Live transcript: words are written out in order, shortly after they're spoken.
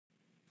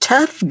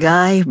Tough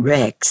Guy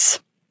Rex.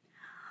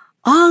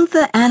 All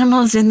the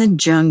animals in the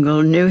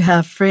jungle knew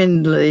how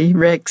friendly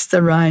Rex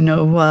the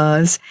rhino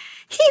was.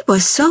 He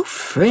was so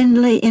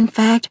friendly, in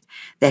fact,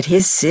 that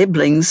his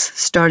siblings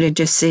started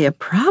to see a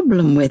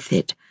problem with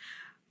it.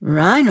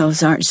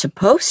 "Rhinos aren't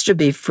supposed to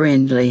be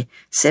friendly,"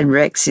 said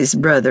Rex's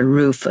brother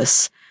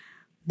Rufus.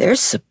 "They're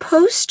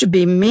supposed to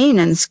be mean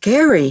and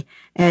scary,"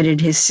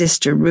 added his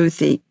sister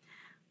Ruthie.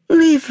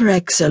 "Leave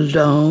Rex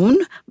alone,"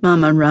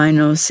 Mama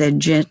Rhino said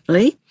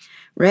gently.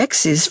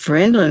 "Rex's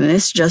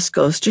friendliness just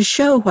goes to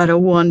show what a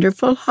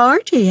wonderful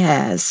heart he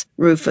has,"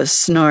 Rufus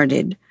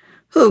snorted.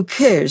 "Who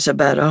cares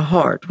about a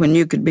heart when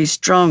you could be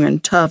strong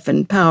and tough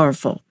and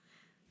powerful?"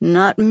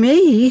 "Not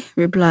me,"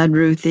 replied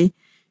Ruthie.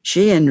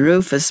 She and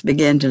Rufus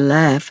began to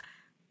laugh.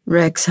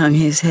 Rex hung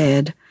his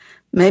head.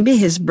 Maybe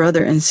his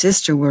brother and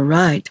sister were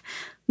right.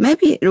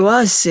 Maybe it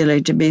was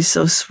silly to be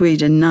so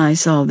sweet and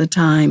nice all the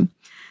time.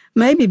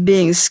 Maybe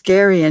being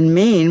scary and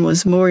mean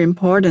was more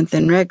important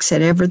than Rex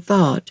had ever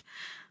thought.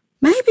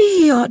 Maybe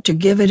he ought to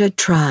give it a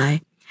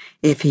try.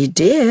 If he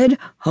did,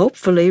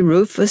 hopefully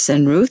Rufus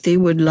and Ruthie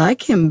would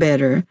like him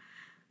better.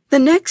 The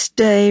next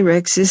day,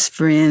 Rex's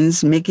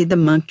friends, Mickey the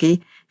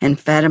monkey and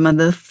Fatima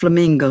the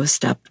flamingo,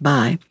 stopped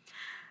by.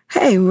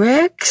 "Hey,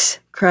 Rex,"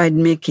 cried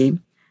Mickey.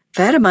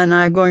 "Fatima and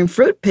I are going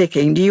fruit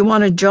picking. Do you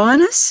want to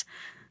join us?"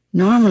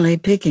 Normally,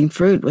 picking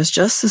fruit was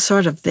just the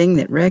sort of thing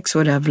that Rex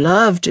would have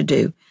loved to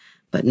do,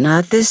 but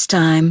not this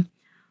time.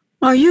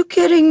 "Are you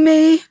kidding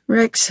me?"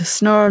 Rex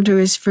snarled to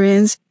his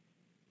friends.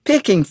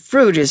 "Picking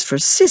fruit is for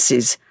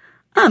sissies.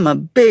 I'm a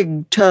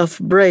big, tough,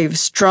 brave,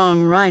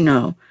 strong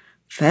rhino."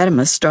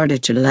 Fatima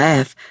started to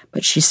laugh,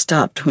 but she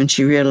stopped when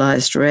she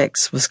realized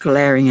Rex was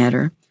glaring at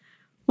her.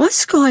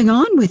 "What's going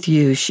on with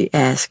you?" she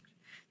asked.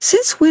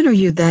 "Since when are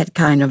you that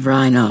kind of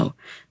rhino?"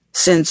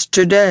 "Since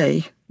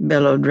today,"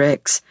 bellowed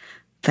Rex.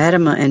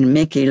 Fatima and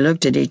Mickey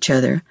looked at each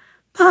other.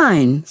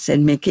 "Fine,"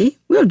 said Mickey.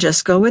 "We'll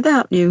just go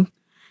without you."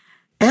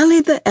 Ellie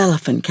the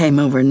elephant came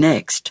over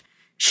next.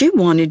 She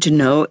wanted to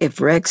know if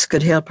Rex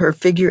could help her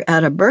figure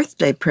out a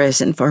birthday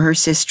present for her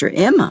sister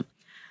Emma.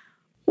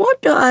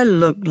 "What do I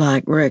look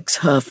like?" Rex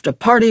huffed. "A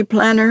party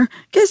planner?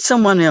 Get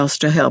someone else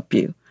to help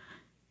you."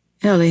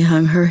 Ellie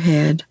hung her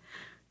head.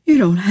 "You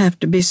don't have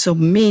to be so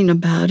mean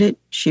about it,"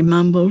 she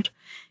mumbled.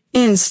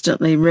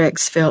 Instantly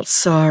Rex felt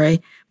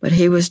sorry, but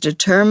he was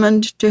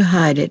determined to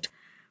hide it.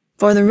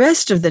 For the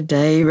rest of the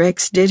day,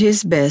 Rex did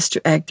his best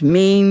to act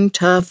mean,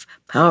 tough,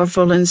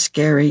 powerful, and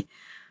scary.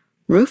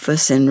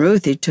 Rufus and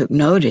Ruthie took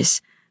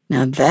notice.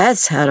 "Now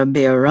that's how to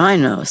be a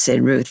rhino,"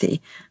 said Ruthie.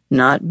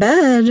 "Not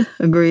bad,"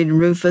 agreed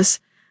Rufus.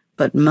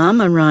 But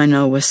Mama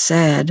Rhino was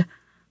sad.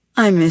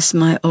 "I miss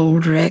my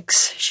old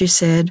Rex," she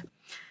said.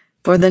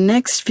 For the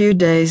next few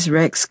days,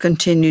 Rex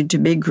continued to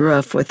be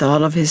gruff with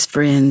all of his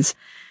friends.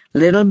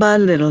 Little by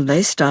little,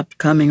 they stopped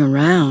coming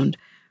around.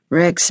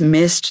 Rex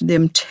missed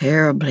them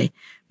terribly,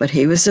 but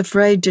he was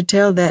afraid to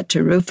tell that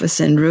to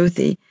Rufus and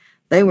Ruthie.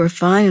 They were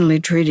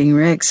finally treating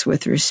Rex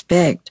with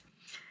respect.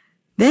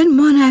 Then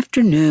one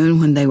afternoon,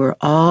 when they were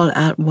all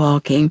out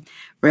walking,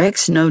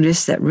 Rex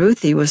noticed that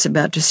Ruthie was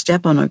about to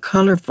step on a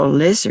colorful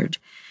lizard.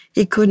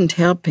 He couldn't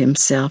help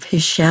himself. He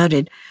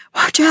shouted,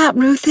 "Watch out,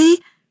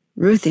 Ruthie!"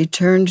 Ruthie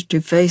turned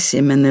to face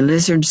him, and the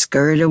lizard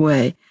scurried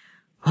away.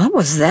 "What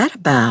was that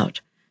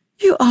about?"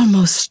 "You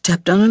almost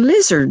stepped on a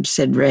lizard,"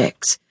 said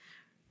Rex.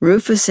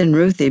 Rufus and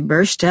Ruthie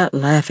burst out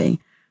laughing.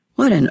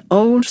 "What an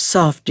old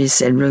softy,"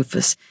 said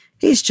Rufus.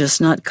 "He's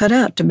just not cut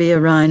out to be a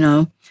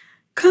rhino."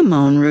 "Come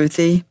on,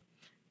 Ruthie."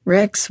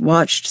 Rex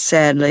watched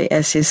sadly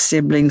as his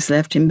siblings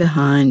left him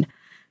behind,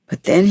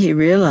 but then he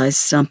realized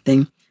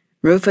something.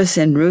 Rufus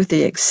and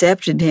Ruthie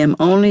accepted him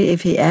only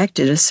if he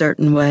acted a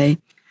certain way.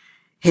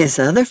 His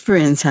other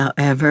friends,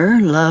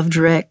 however, loved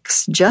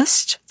Rex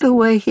just the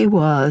way he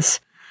was.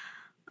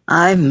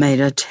 "I've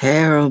made a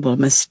terrible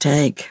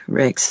mistake,"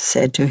 Rex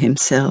said to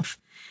himself.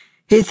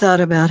 He thought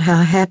about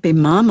how happy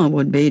Mama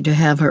would be to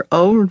have her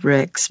old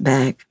Rex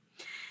back.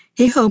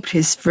 He hoped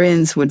his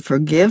friends would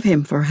forgive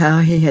him for how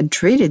he had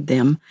treated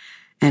them,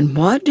 and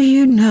what do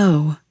you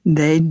know?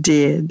 They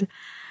did.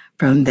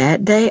 From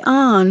that day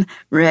on,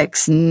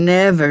 Rex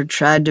never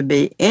tried to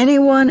be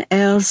anyone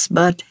else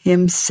but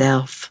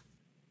himself.